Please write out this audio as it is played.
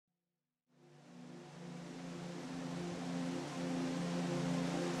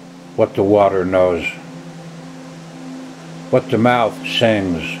what the water knows. What the mouth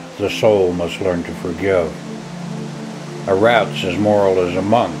sings, the soul must learn to forgive. A rat's as moral as a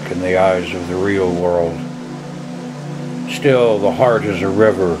monk in the eyes of the real world. Still, the heart is a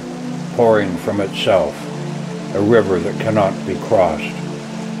river pouring from itself, a river that cannot be crossed.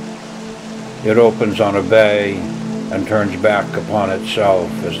 It opens on a bay and turns back upon itself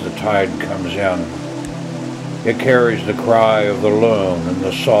as the tide comes in. It carries the cry of the loon and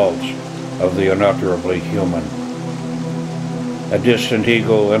the salts of the unutterably human. A distant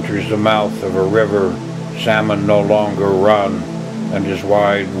eagle enters the mouth of a river, salmon no longer run, and his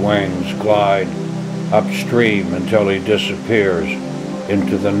wide wings glide upstream until he disappears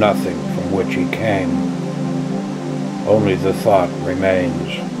into the nothing from which he came. Only the thought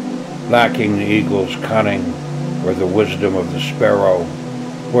remains, lacking the eagle's cunning or the wisdom of the sparrow.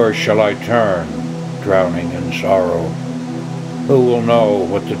 Where shall I turn, drowning in sorrow? Who will know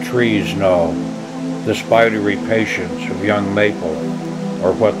what the trees know, the spidery patience of young maple,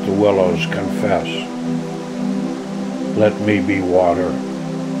 or what the willows confess? Let me be water.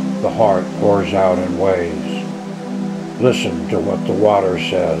 The heart pours out in waves. Listen to what the water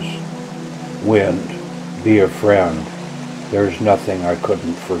says. Wind, be a friend. There's nothing I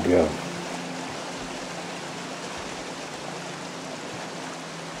couldn't forgive.